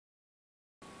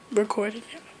recording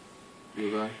it.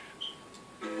 You go?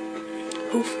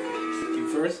 Who first? You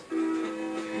first?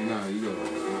 No, you go.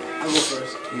 I'll go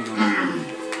first. You go.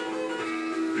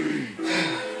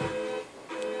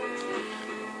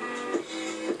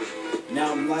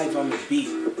 Now I'm live on the beat.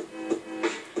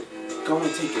 Go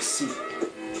and take a seat.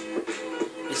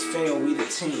 It's F.A.O, we the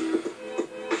team.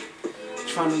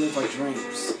 Trying to live our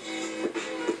dreams.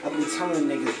 I've been telling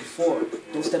niggas before,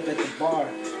 don't step at the bar,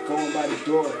 going by the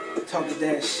door, talking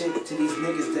that shit to these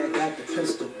niggas that got the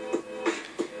pistol.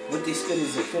 What they spit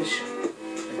is official.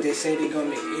 If they say they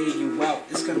gonna air you out,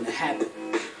 it's gonna happen.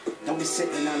 Don't be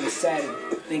sitting on the saddle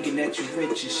thinking that you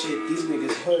rich and shit. These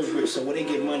niggas hood rich, so where they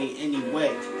get money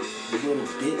anyway, you little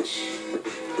bitch.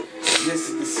 This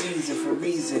is the season for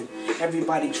reason.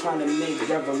 Everybody trying to make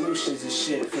revolutions and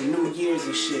shit for New Year's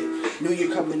and shit. New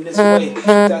Year coming this way.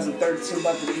 2013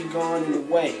 about to be gone in the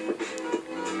way.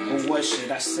 But what should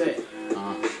I say?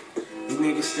 You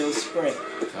niggas still spread.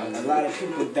 A lot of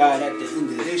people died at the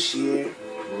end of this year.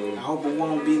 I hope it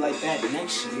won't be like that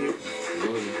next year.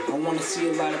 I want to see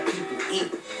a lot of people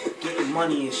eat, getting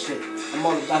money and shit. I'm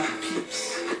all about the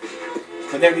peeps.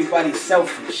 But everybody's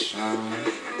selfish.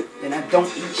 And I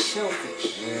don't eat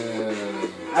shellfish.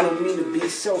 I don't mean to be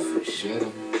selfish.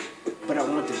 But I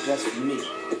want the best for me.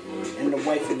 And the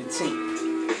wife and the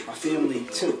team. My family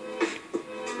too.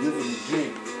 Living the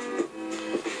dream.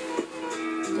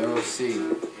 Double C.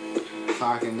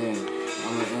 Clocking in.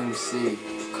 I'm an MC.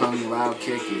 Come loud,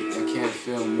 kick it. You can't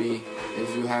feel me.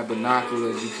 If you had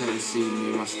binoculars, you couldn't see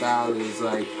me. My style is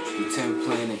like the 10th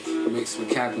planet mixed with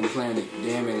Captain Planet.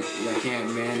 Damn it, I can't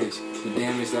manage the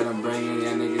damage that I'm bringing.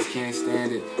 Y'all niggas can't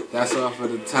stand it. That's off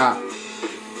of the top.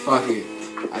 Fuck it.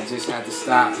 I just had to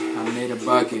stop. I made a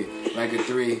bucket like a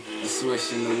 3, a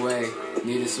swish in the way.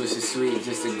 Need a swish of sweet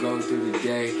just to go through the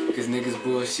day. Cause niggas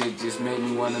bullshit just made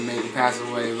me wanna make it pass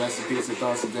away. Recipes and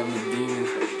thoughts of them demons.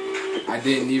 I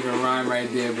didn't even rhyme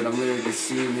right there, but I'm literally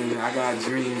seeming. I got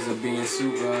dreams of being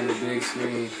super on the big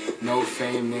screen. No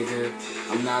fame, nigga.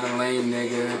 I'm not a lame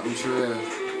nigga. I'm trill.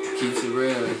 Keeps it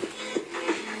real.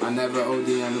 I never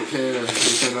OD on the pill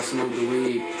because I smoke the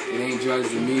weed. It ain't drugs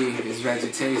to me, it's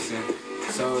vegetation.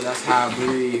 So that's how I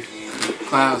breathe.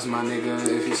 Clouds, my nigga,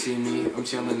 if you see me, I'm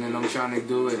chilling and I'm trying to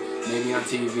do it. Maybe on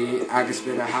TV, I can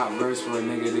spit a hot verse for a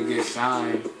nigga to get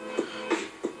signed.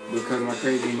 Because my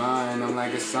crazy mind, I'm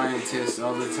like a scientist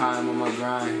all the time on my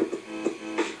grind.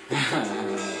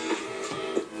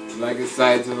 Like a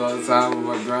scientist all the time on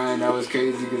my grind. That was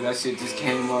crazy because that shit just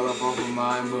came all up off of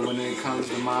mine. But when it comes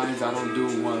to mines, I don't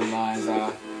do one lines.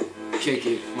 I kick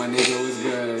it. My nigga was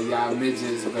good. Y'all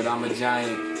midgets, but I'm a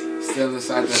giant. Still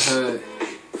inside the hood.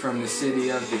 From the city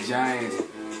of the giants,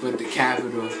 but the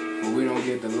capital. But we don't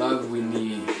get the love we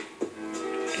need.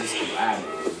 It's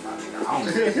collateral. I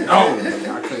don't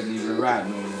know. I couldn't even rap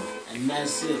no more. And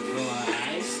that's it, bro.